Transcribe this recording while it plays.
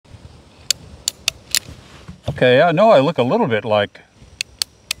Okay, I know I look a little bit like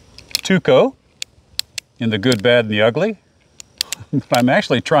Tuco in The Good, Bad, and the Ugly. But I'm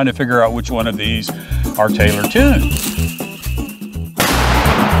actually trying to figure out which one of these are Taylor tuned.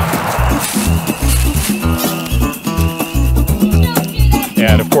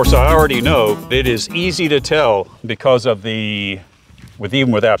 And of course, I already know it is easy to tell because of even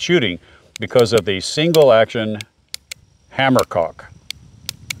without shooting, because of the single action hammercock.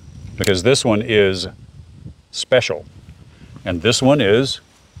 Because this one is special and this one is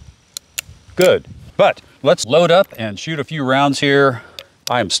good. But let's load up and shoot a few rounds here.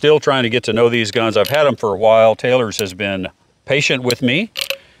 I am still trying to get to know these guns. I've had them for a while. Taylor's has been patient with me,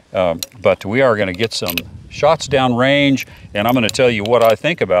 but we are going to get some shots down range, and I'm going to tell you what I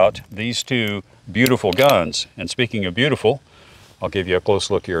think about these two beautiful guns. And speaking of beautiful, I'll give you a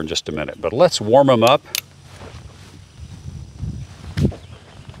close look here in just a minute. But let's warm them up.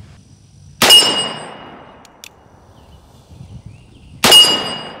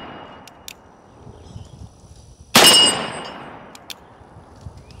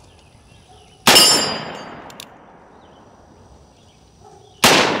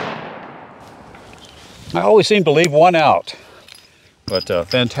 I always seem to leave one out, but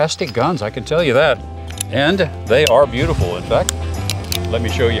fantastic guns, I can tell you that. And they are beautiful. In fact, let me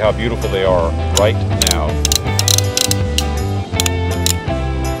show you how beautiful they are right now.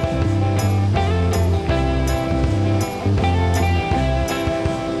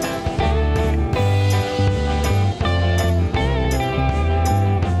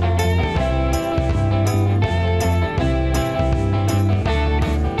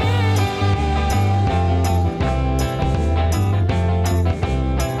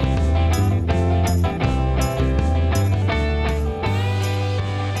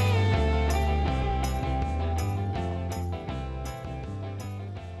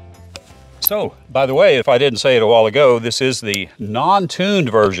 So, by the way, if I didn't say it a while ago, this is the non-tuned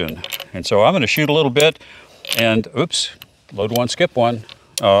version. And so I'm going to shoot a little bit and, oops, load one, skip one.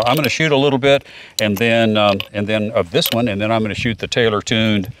 I'm going to shoot a little bit and then of this one, and then I'm going to shoot the Taylor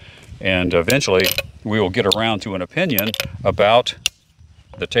tuned, and eventually we will get around to an opinion about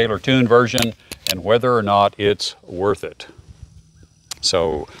the Taylor tuned version and whether or not it's worth it.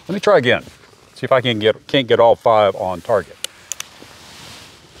 So let me try again. See if I can't get all 5 on target.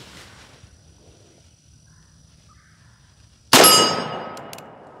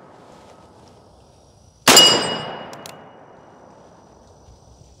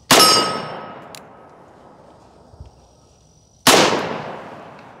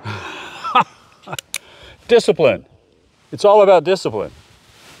 Discipline. It's all about discipline.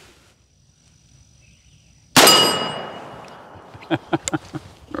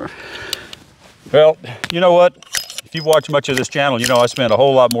 Well, you know what? If you've watched much of this channel, you know I spend a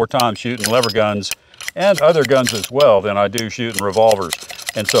whole lot more time shooting lever guns and other guns as well than I do shooting revolvers.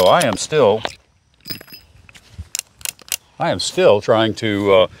 And so I am still trying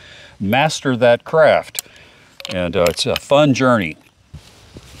to master that craft. And it's a fun journey.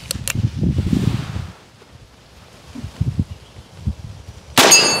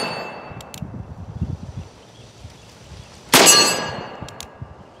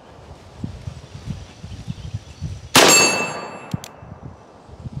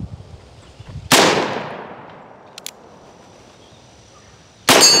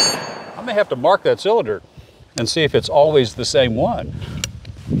 I may have to mark that cylinder and see if it's always the same one.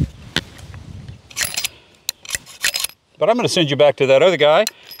 But I'm going to send you back to that other guy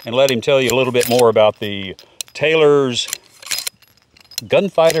and let him tell you a little bit more about the Taylor's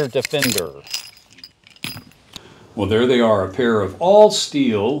Gunfighter Defender. Well, there they are, a pair of all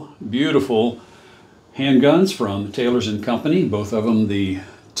steel, beautiful handguns from Taylor's & Company. Both of them the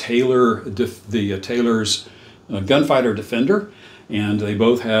Taylor's Gunfighter Defender. And they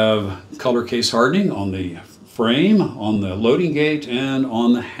both have color case hardening on the frame, on the loading gate, and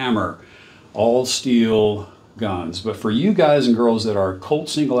on the hammer. All steel guns. But for you guys and girls that are Colt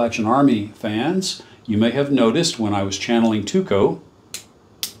Single Action Army fans, you may have noticed when I was channeling Tuco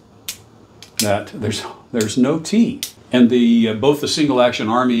that there's no T. And both the Single Action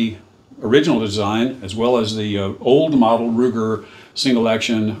Army original design as well as the old model Ruger Single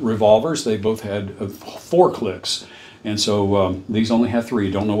Action revolvers, they both had 4 clicks. And so these only have 3.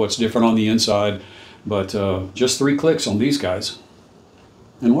 Don't know what's different on the inside, but just 3 clicks on these guys.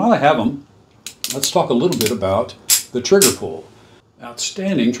 And while I have them, let's talk a little bit about the trigger pull.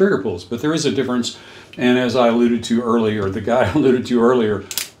 Outstanding trigger pulls, but there is a difference. And as I alluded to earlier, the guy alluded to earlier,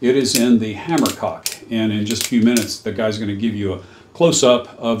 it is in the hammercock. And in just a few minutes, the guy's going to give you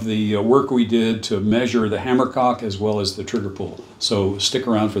close-up of the work we did to measure the hammercock as well as the trigger pull. So stick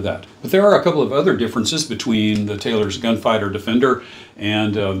around for that. But there are a couple of other differences between the Taylor's Gunfighter Defender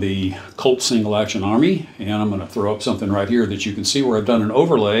and the Colt Single Action Army. And I'm going to throw up something right here that you can see where I've done an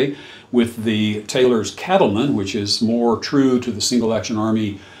overlay with the Taylor's Cattleman, which is more true to the Single Action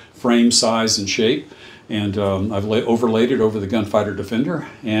Army frame size and shape. And I've overlaid it over the Gunfighter Defender.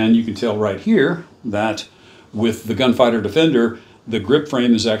 And you can tell right here that with the Gunfighter Defender, the grip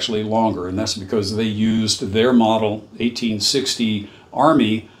frame is actually longer, and that's because they used their model 1860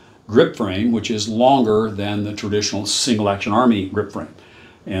 Army grip frame, which is longer than the traditional Single Action Army grip frame.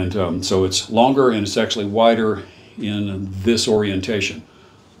 And so it's longer and it's actually wider in this orientation.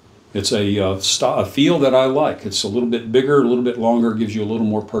 It's a feel that I like. It's a little bit bigger, a little bit longer, gives you a little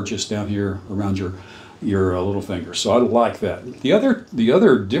more purchase down here around your little finger. So I like that. The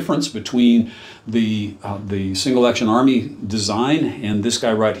other difference between the Single Action Army design and this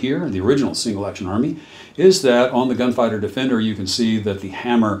guy right here, the original Single Action Army, is that on the Gunfighter Defender you can see that the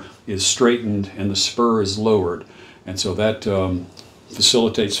hammer is straightened and the spur is lowered. And so that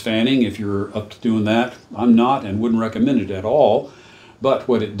facilitates fanning if you're up to doing that. I'm not and wouldn't recommend it at all. But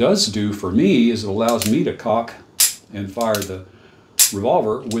what it does do for me is it allows me to cock and fire the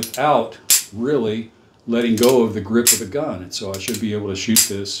revolver without really letting go of the grip of the gun. And so I should be able to shoot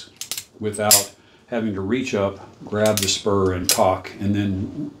this without having to reach up, grab the spur and cock, and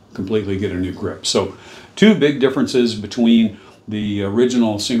then completely get a new grip. So two big differences between the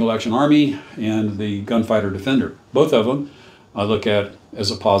original Single Action Army and the Gunfighter Defender. Both of them I look at as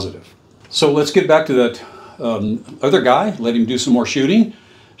a positive. So let's get back to that other guy, let him do some more shooting,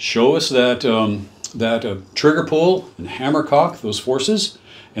 show us that, trigger pull and hammer cock, those forces,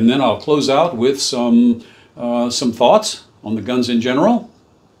 and then I'll close out with some thoughts on the guns in general.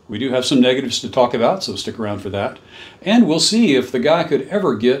 We do have some negatives to talk about, so stick around for that. And we'll see if the guy could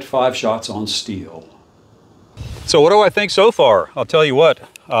ever get 5 shots on steel. So what do I think so far? I'll tell you what,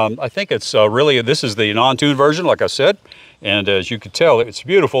 I think it's really, this is the non-tuned version, like I said, and as you can tell, it's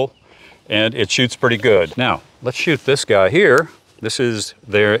beautiful and it shoots pretty good. Now, let's shoot this guy here. This is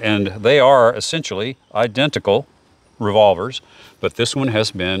there, and they are essentially identical revolvers, but this one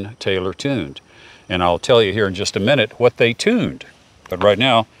has been Taylor tuned. And I'll tell you here in just a minute what they tuned. But right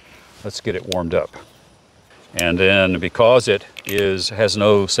now, let's get it warmed up. And then because it has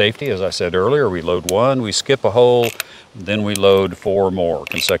no safety, as I said earlier, we load 1, we skip a hole, then we load 4 more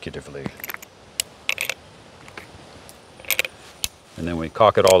consecutively. And then we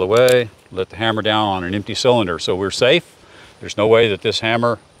cock it all the way, let the hammer down on an empty cylinder. So we're safe. There's no way that this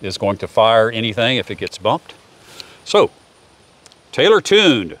hammer is going to fire anything if it gets bumped. So, Taylor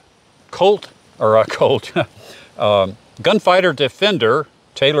tuned Gunfighter Defender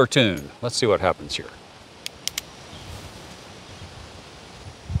Taylor tuned. Let's see what happens here.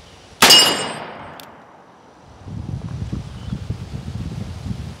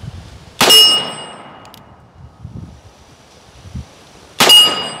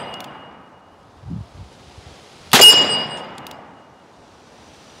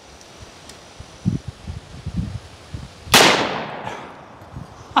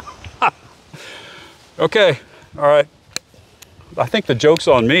 Okay, all right. I think the joke's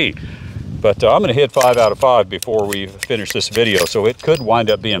on me, but I'm gonna hit 5 out of 5 before we finish this video, so it could wind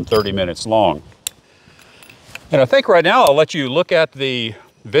up being 30 minutes long. And I think right now I'll let you look at the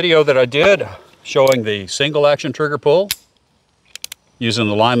video that I did showing the single action trigger pull using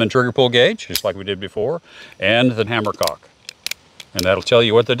the Lyman trigger pull gauge, just like we did before, and the hammer cock. And that'll tell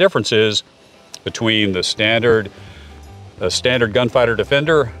you what the difference is between the standard Gunfighter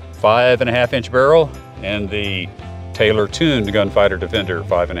Defender 5.5 inch barrel and the Taylor tuned Gunfighter Defender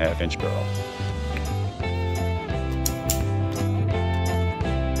 5.5 inch barrel.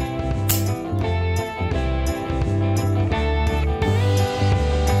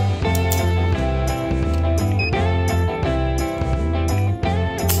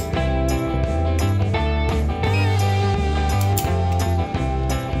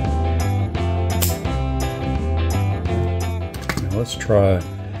 Now let's try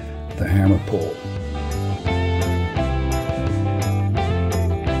the hammer pull.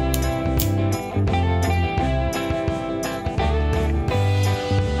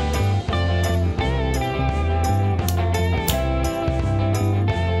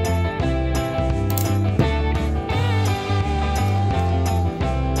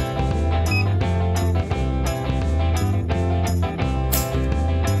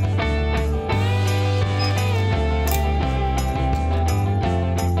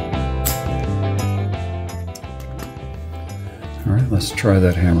 All right, let's try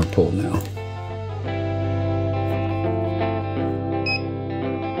that hammer pull now.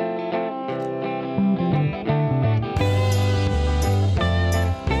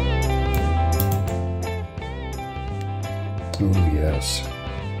 Oh, yes.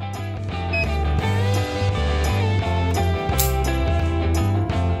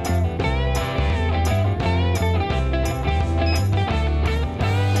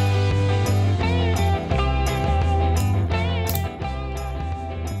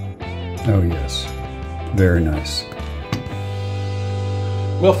 Oh, yes. Very nice.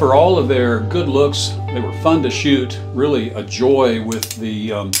 Well, for all of their good looks, they were fun to shoot. Really a joy with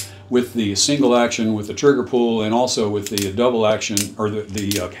the single action, with the trigger pull, and also with the double action, or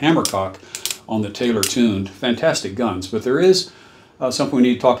the hammer cock on the Taylor tuned. Fantastic guns. But there is something we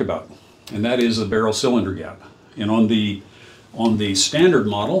need to talk about, and that is the barrel cylinder gap. And on the standard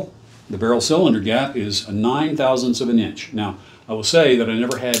model, the barrel cylinder gap is 9/1000ths of an inch. Now, I will say that I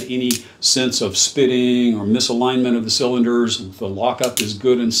never had any sense of spitting or misalignment of the cylinders. The lockup is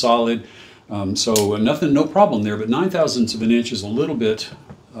good and solid, so nothing, no problem there. But 9/1000ths of an inch is a little bit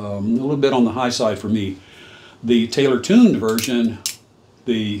on the high side for me. The Taylor tuned version,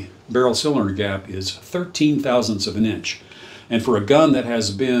 the barrel cylinder gap is 13/1000ths of an inch, and for a gun that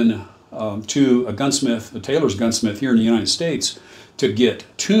has been to a gunsmith, a Taylor's gunsmith here in the United States, to get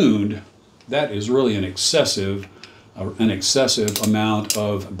tuned, that is really an excessive amount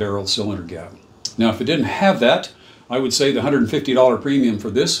of barrel cylinder gap. Now, if it didn't have that, I would say the $150 premium for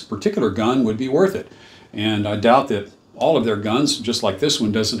this particular gun would be worth it. And I doubt that all of their guns, just like this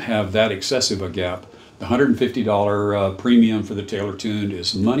one, doesn't have that excessive a gap. The $150 premium for the Taylor tuned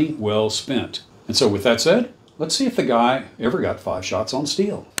is money well spent. And so with that said, let's see if the guy ever got 5 shots on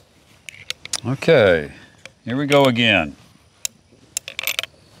steel. Okay, here we go again.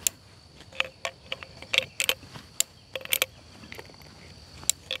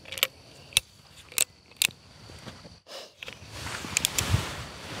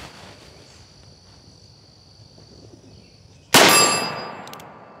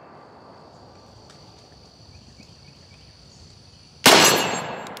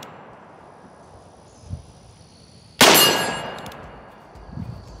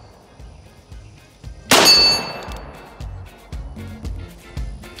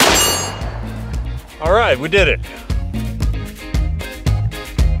 All right, we did it.